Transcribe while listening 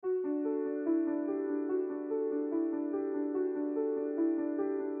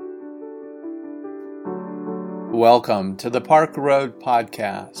Welcome to the Park Road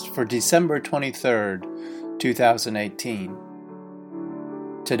Podcast for December 23rd, 2018.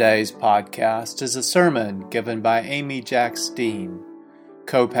 Today's podcast is a sermon given by Amy Jacks Dean,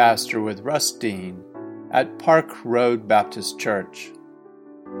 co-pastor with Russ Dean at Park Road Baptist Church.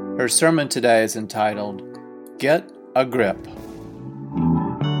 Her sermon today is entitled, Get a Grip.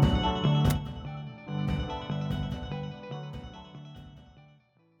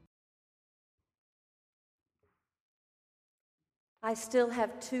 I still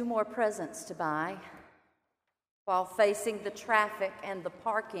have 2 more presents to buy while facing the traffic and the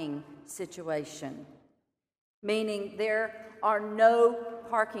parking situation, meaning there are no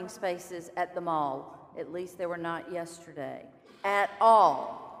parking spaces at the mall. At least there were not yesterday at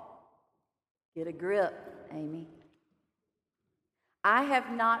all. Get a grip, Amy. I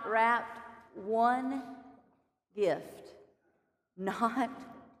have not wrapped one gift. Not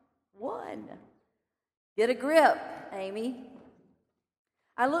one. Get a grip, Amy.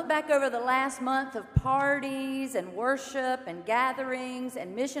 I look back over the last month of parties and worship and gatherings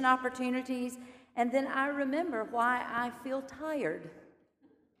and mission opportunities, and then I remember why I feel tired.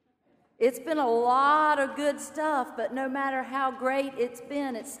 It's been a lot of good stuff, but no matter how great it's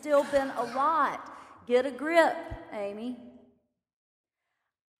still been a lot. Get a grip, Amy.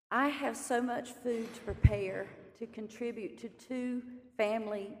 I have so much food to prepare to contribute to 2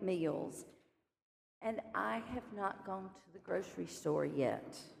 family meals. And I have not gone to the grocery store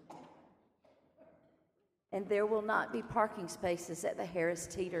yet. And there will not be parking spaces at the Harris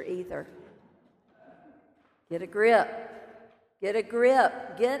Teeter either. Get a grip. Get a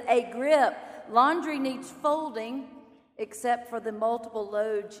grip. Get a grip. Laundry needs folding, except for the multiple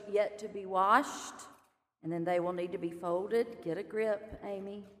loads yet to be washed. And then they will need to be folded. Get a grip,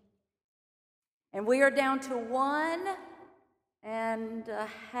 Amy. And we are down to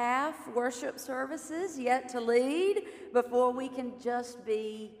 1.5 worship services yet to lead before we can just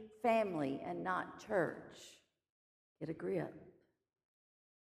be family and not church. Get a grip.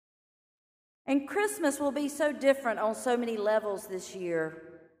 And Christmas will be so different on so many levels this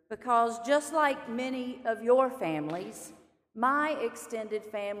year because just like many of your families, my extended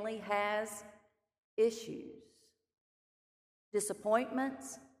family has issues,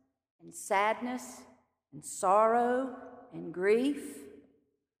 disappointments and sadness and sorrow and grief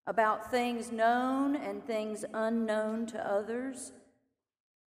about things known and things unknown to others.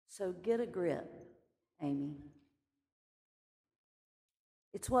 So get a grip, Amy.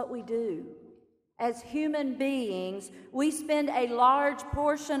 It's what we do. As human beings, we spend a large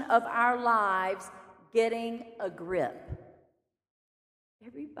portion of our lives getting a grip.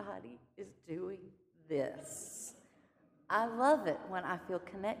 Everybody is doing this. I love it when I feel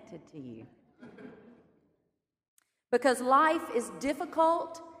connected to you. Because life is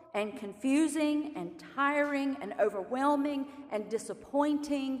difficult and confusing and tiring and overwhelming and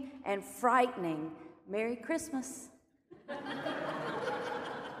disappointing and frightening. Merry Christmas.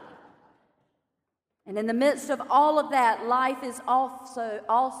 And in the midst of all of that, life is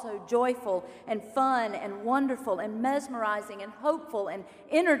also joyful and fun and wonderful and mesmerizing and hopeful and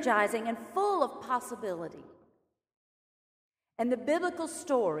energizing and full of possibility. And the biblical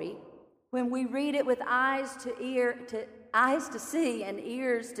story, when we read it with eyes to see and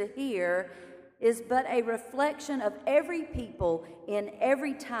ears to hear, is but a reflection of every people in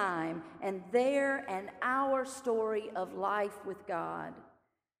every time and their and our story of life with God.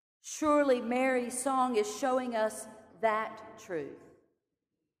 Surely Mary's song is showing us that truth.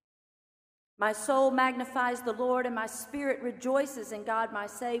 My soul magnifies the Lord, and my spirit rejoices in God my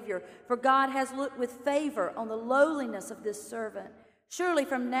Savior, for God has looked with favor on the lowliness of this servant. Surely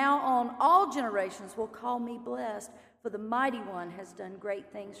from now on, all generations will call me blessed, for the Mighty One has done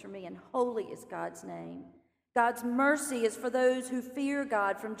great things for me, and holy is God's name. God's mercy is for those who fear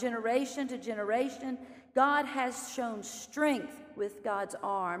God from generation to generation. God has shown strength with God's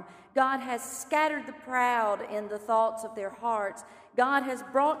arm. God has scattered the proud in the thoughts of their hearts. God has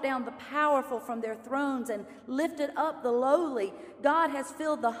brought down the powerful from their thrones and lifted up the lowly. God has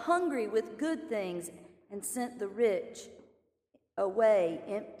filled the hungry with good things and sent the rich away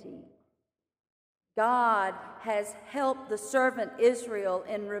empty. God has helped the servant Israel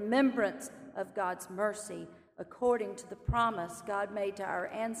in remembrance of God's mercy, according to the promise God made to our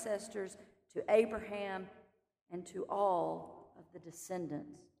ancestors, to Abraham, and to all of the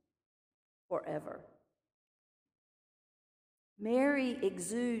descendants forever. Mary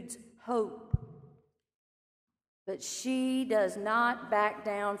exudes hope, but she does not back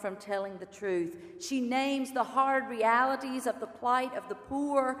down from telling the truth. She names the hard realities of the plight of the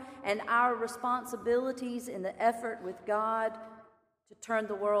poor and our responsibilities in the effort with God to turn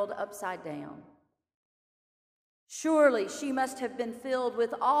the world upside down. Surely she must have been filled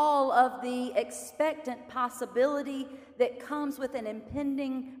with all of the expectant possibility that comes with an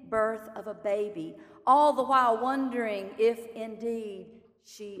impending birth of a baby, all the while wondering if indeed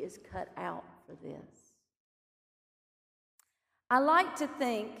she is cut out for this. I like to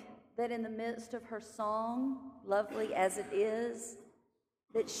think that in the midst of her song, lovely as it is,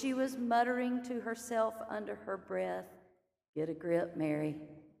 that she was muttering to herself under her breath, "Get a grip, Mary.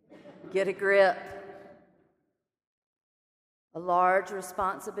 Get a grip. A large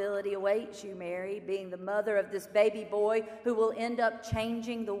responsibility awaits you, Mary, being the mother of this baby boy who will end up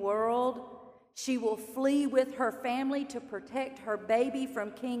changing the world. She will flee with her family to protect her baby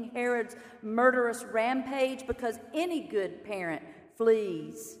from King Herod's murderous rampage, because any good parent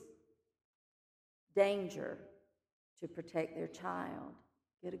flees danger to protect their child.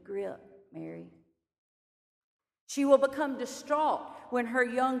 Get a grip, Mary. She will become distraught when her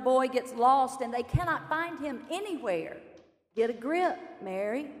young boy gets lost and they cannot find him anywhere. Get a grip,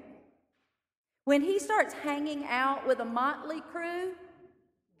 Mary. When he starts hanging out with a motley crew,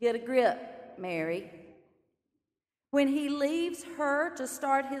 get a grip, Mary. When he leaves her to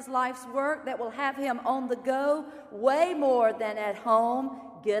start his life's work that will have him on the go way more than at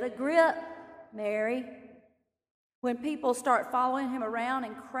home, get a grip, Mary. When people start following him around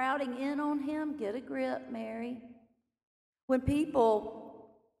and crowding in on him, get a grip, Mary. When people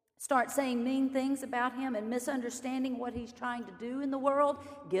start saying mean things about him and misunderstanding what he's trying to do in the world,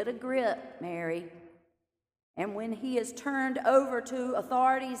 get a grip, Mary. And when he is turned over to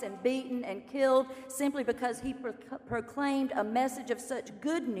authorities and beaten and killed simply because he proclaimed a message of such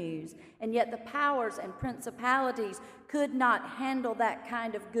good news, and yet the powers and principalities could not handle that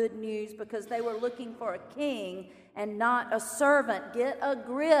kind of good news because they were looking for a king and not a servant, get a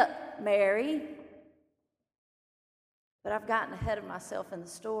grip, Mary. But I've gotten ahead of myself in the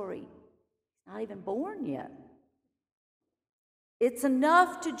story. He's not even born yet. It's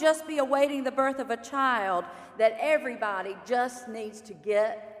enough to just be awaiting the birth of a child that everybody just needs to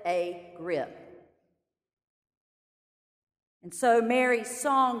get a grip. And so Mary's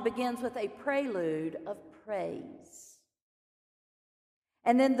song begins with a prelude of praise.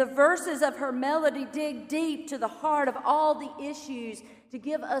 And then the verses of her melody dig deep to the heart of all the issues to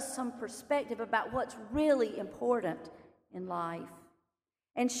give us some perspective about what's really important in life.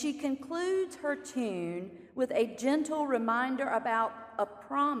 And she concludes her tune with a gentle reminder about a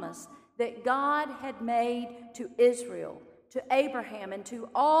promise that God had made to Israel, to Abraham, and to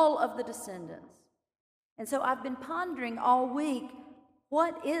all of the descendants. And so I've been pondering all week,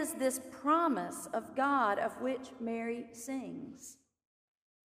 what is this promise of God of which Mary sings?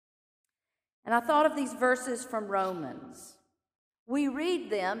 And I thought of these verses from Romans. We read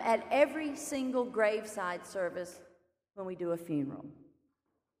them at every single graveside service when we do a funeral.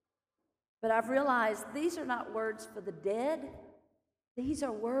 But I've realized these are not words for the dead. These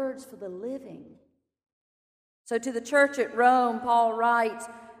are words for the living. So to the church at Rome, Paul writes,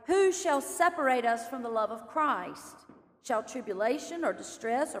 "Who shall separate us from the love of Christ? Shall tribulation or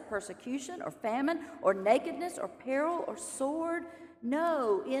distress or persecution or famine or nakedness or peril or sword?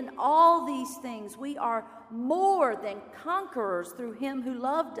 No, in all these things we are more than conquerors through him who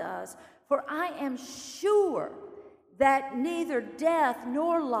loved us. For I am sure that neither death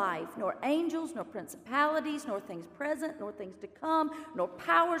nor life, nor angels, nor principalities, nor things present, nor things to come, nor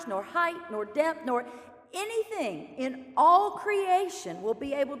powers, nor height, nor depth, nor anything in all creation will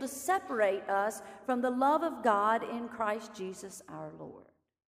be able to separate us from the love of God in Christ Jesus our Lord."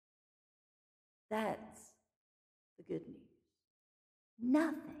 That's the good news.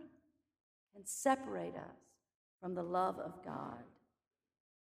 Nothing can separate us from the love of God.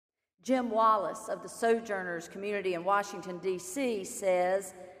 Jim Wallace of the Sojourners community in Washington, D.C.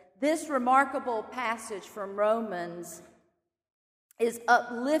 says, this remarkable passage from Romans is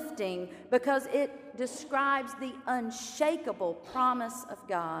uplifting because it describes the unshakable promise of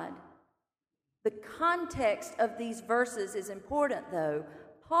God. The context of these verses is important, though.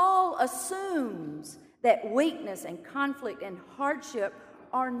 Paul assumes that weakness and conflict and hardship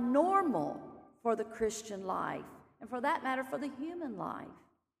are normal for the Christian life, and for that matter, for the human life.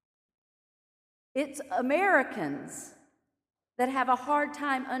 It's Americans that have a hard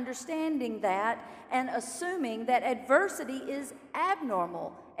time understanding that and assuming that adversity is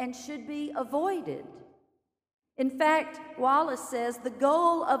abnormal and should be avoided. In fact, Wallace says the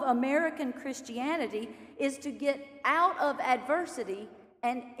goal of American Christianity is to get out of adversity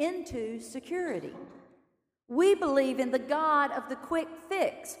and into security. We believe in the God of the quick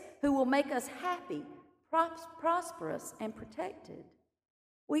fix who will make us happy, prosperous, and protected.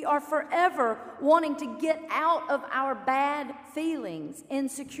 We are forever wanting to get out of our bad feelings,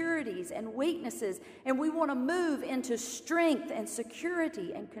 insecurities, and weaknesses, and we want to move into strength and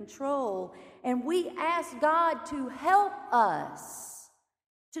security and control. And we ask God to help us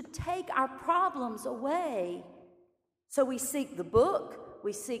to take our problems away. So we seek the book,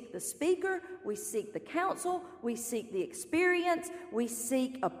 we seek the speaker, we seek the counsel, we seek the experience, we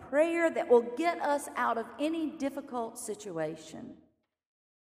seek a prayer that will get us out of any difficult situation.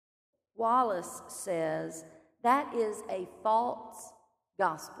 Wallace says that is a false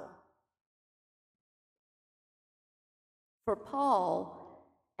gospel. For Paul,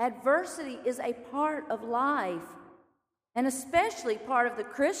 adversity is a part of life, and especially part of the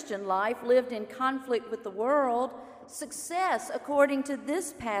Christian life lived in conflict with the world. Success, according to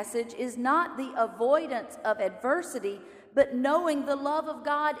this passage, is not the avoidance of adversity, but knowing the love of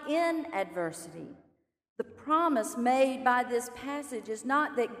God in adversity. The promise made by this passage is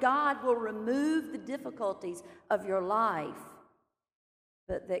not that God will remove the difficulties of your life,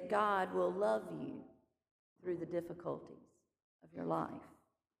 but that God will love you through the difficulties of your life.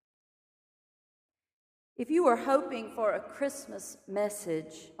 If you are hoping for a Christmas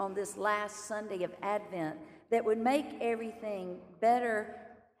message on this last Sunday of Advent that would make everything better,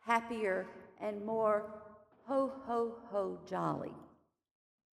 happier, and more ho, ho, ho jolly,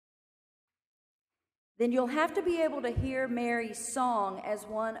 then you'll have to be able to hear Mary's song as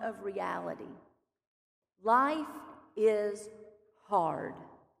one of reality. Life is hard.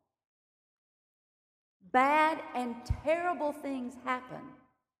 Bad and terrible things happen.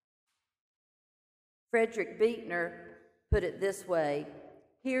 Frederick Buechner put it this way: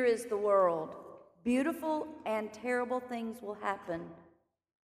 here is the world. Beautiful and terrible things will happen.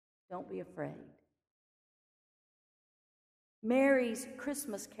 Don't be afraid. Mary's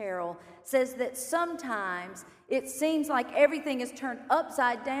Christmas carol says that sometimes it seems like everything is turned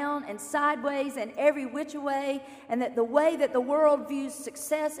upside down and sideways and every which way, and that the way that the world views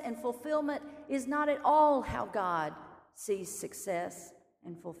success and fulfillment is not at all how God sees success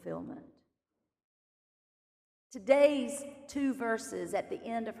and fulfillment. Today's 2 verses at the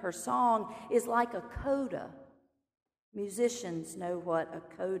end of her song is like a coda. Musicians know what a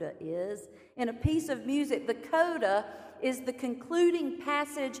coda is. In a piece of music, the coda is the concluding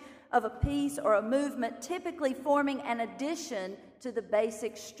passage of a piece or a movement, typically forming an addition to the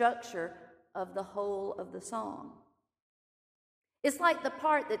basic structure of the whole of the song. It's like the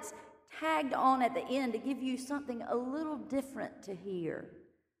part that's tagged on at the end to give you something a little different to hear,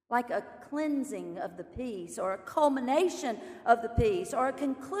 like a cleansing of the piece, or a culmination of the piece, or a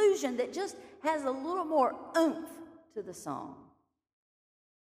conclusion that just has a little more oomph to the song.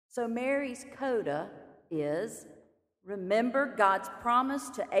 So Mary's coda is, remember God's promise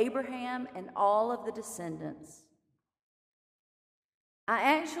to Abraham and all of the descendants. I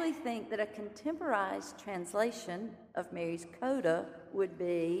actually think that a contemporized translation of Mary's coda would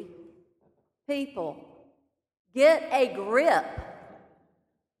be, people, get a grip.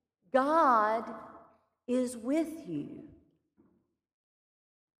 God is with you.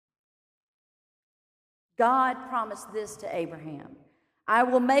 God promised this to Abraham: I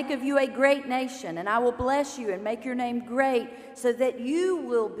will make of you a great nation, and I will bless you and make your name great so that you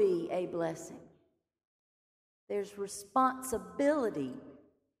will be a blessing. There's responsibility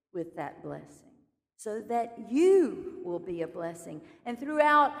with that blessing so that you will be a blessing. And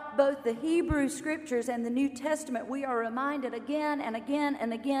throughout both the Hebrew Scriptures and the New Testament, we are reminded again and again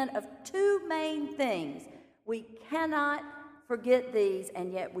and again of 2 main things. We cannot forget these,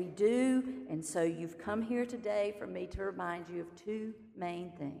 and yet we do. And so you've come here today for me to remind you of 2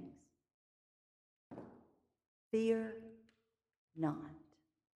 main things. Fear not.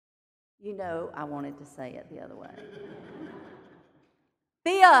 You know I wanted to say it the other way.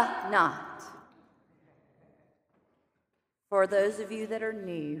 Fear not. For those of you that are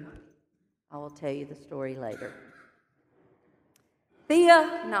new, I will tell you the story later.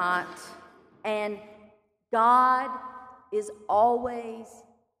 Fear not, and God is always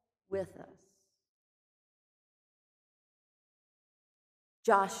with us.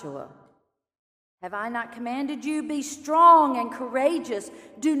 Joshua, have I not commanded you? Be strong and courageous.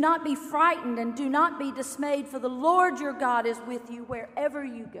 Do not be frightened and do not be dismayed, for the Lord your God is with you wherever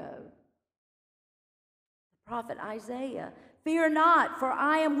you go. The prophet Isaiah, fear not, for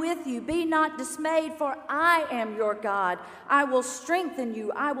I am with you. Be not dismayed, for I am your God. I will strengthen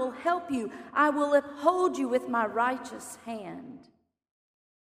you. I will help you. I will uphold you with my righteous hand.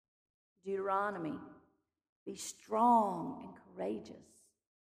 Deuteronomy, be strong and courageous.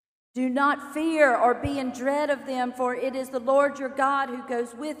 Do not fear or be in dread of them, for it is the Lord your God who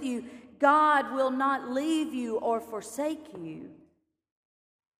goes with you. God will not leave you or forsake you.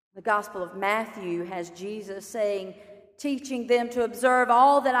 The Gospel of Matthew has Jesus saying, teaching them to observe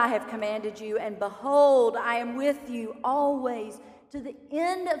all that I have commanded you, and behold, I am with you always to the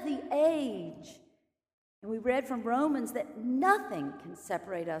end of the age. And we read from Romans that nothing can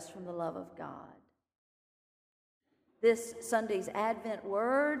separate us from the love of God. This Sunday's Advent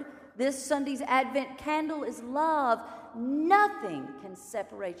word, this Sunday's Advent candle is love. Nothing can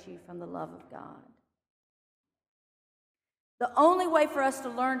separate you from the love of God. The only way for us to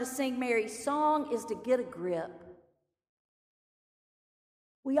learn to sing Mary's song is to get a grip.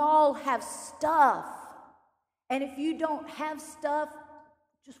 We all have stuff. And if you don't have stuff,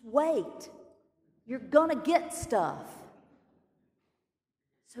 just wait. You're going to get stuff.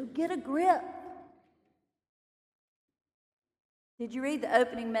 So get a grip. Did you read the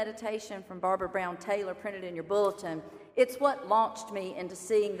opening meditation from Barbara Brown Taylor printed in your bulletin? It's what launched me into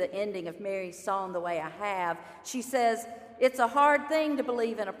seeing the ending of Mary's song the way I have. She says, it's a hard thing to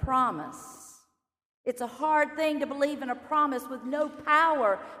believe in a promise. It's a hard thing to believe in a promise with no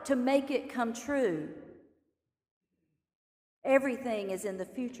power to make it come true. Everything is in the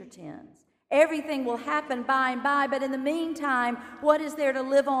future tense. Everything will happen by and by, but in the meantime, what is there to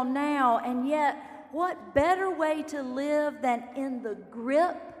live on now? And yet, what better way to live than in the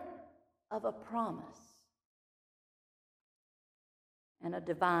grip of a promise? And a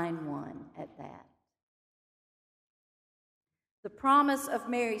divine one at that. The promise of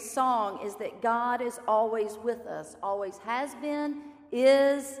Mary's song is that God is always with us, always has been,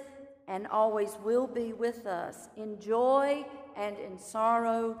 is, and always will be with us, in joy and in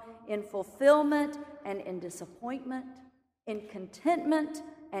sorrow, in fulfillment and in disappointment, in contentment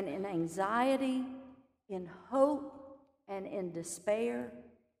and in anxiety, in hope and in despair,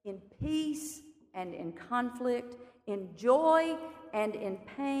 in peace and in conflict, in joy and in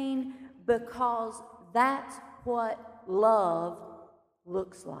pain, because that's what love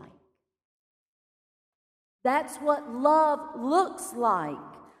looks like. That's what love looks like.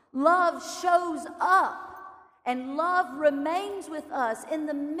 Love shows up, and love remains with us in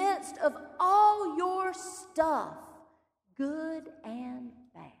the midst of all your stuff, good and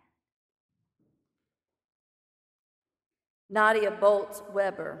bad. Nadia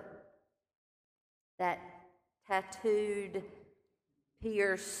Bolz-Weber, that tattooed,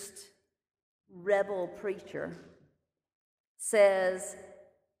 pierced, rebel preacher, says,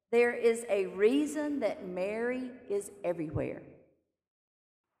 there is a reason that Mary is everywhere.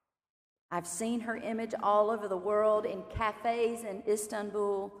 I've seen her image all over the world, in cafes in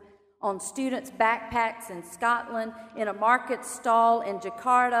Istanbul, on students' backpacks in Scotland, in a market stall in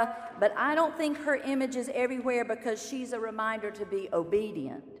Jakarta, but I don't think her image is everywhere because she's a reminder to be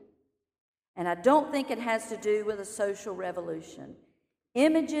obedient. And I don't think it has to do with a social revolution.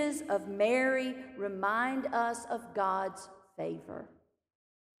 Images of Mary remind us of God's favor.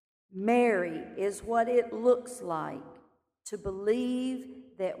 Mary is what it looks like to believe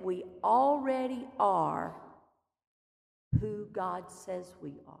that we already are who God says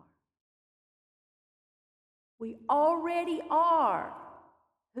we are. We already are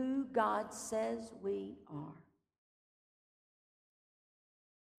who God says we are.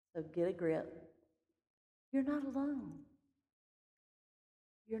 So get a grip. You're not alone.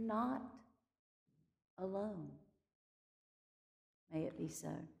 You're not alone. May it be so.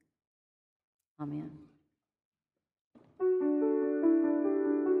 Amen.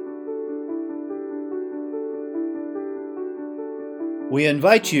 We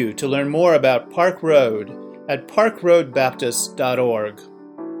invite you to learn more about Park Road at parkroadbaptist.org.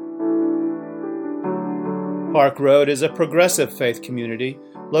 Park Road is a progressive faith community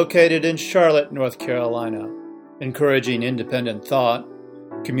located in Charlotte, North Carolina, encouraging independent thought,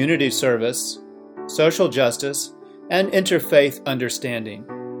 community service, social justice, and interfaith understanding.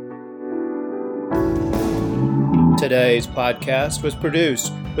 Today's podcast was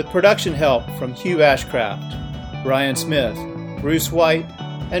produced with production help from Hugh Ashcraft, Brian Smith, Bruce White,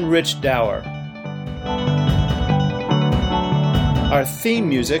 and Rich Dower. Our theme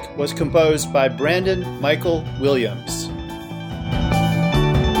music was composed by Brandon Michael Williams.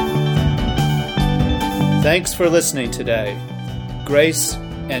 Thanks for listening today. Grace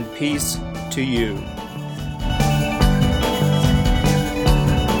and peace to you.